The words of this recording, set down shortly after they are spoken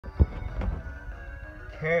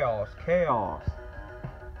chaos, chaos.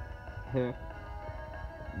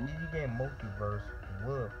 Indie game multiverse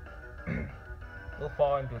will will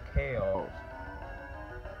fall into chaos,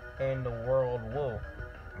 and the world will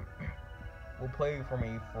play for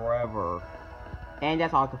me forever. And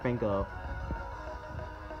that's all I can think of.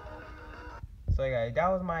 So guys, that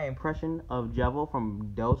was my impression of Jevil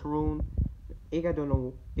from Deltarune. You guys don't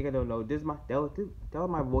know. This is that was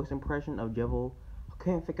my voice impression of Jevil. I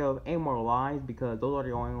couldn't think of any more lines because those are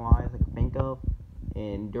the only lines I could think of,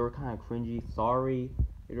 and they were kind of cringy. Sorry,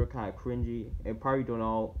 they were kind of cringy, and probably don't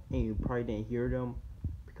know, and you probably didn't hear them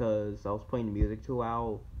because I was playing the music too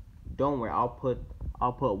loud. Don't worry, I'll put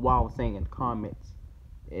what I was saying in the comments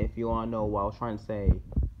if you want to know what I was trying to say.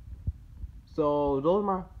 So those are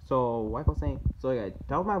my like I was saying. So yeah,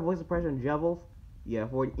 that was my voice impression of Jevil. Yeah,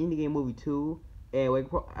 for the indie game movie 2, and Wake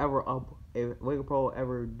Pro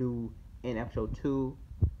ever do in episode 2.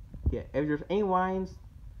 Yeah, if there's any lines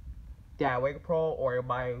that Wake Pro or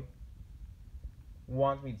everybody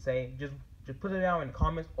wants me to say, just put it down in the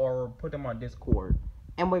comments or put them on Discord.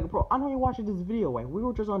 And Wake Pro, I know you're watching this video, like we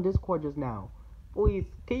were just on Discord just now. Please,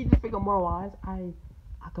 can you just think of more lines I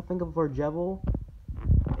could think of for Jevil?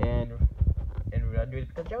 And I do it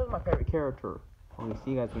because Jevil's my favorite character. I'm gonna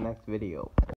see you guys in the next video.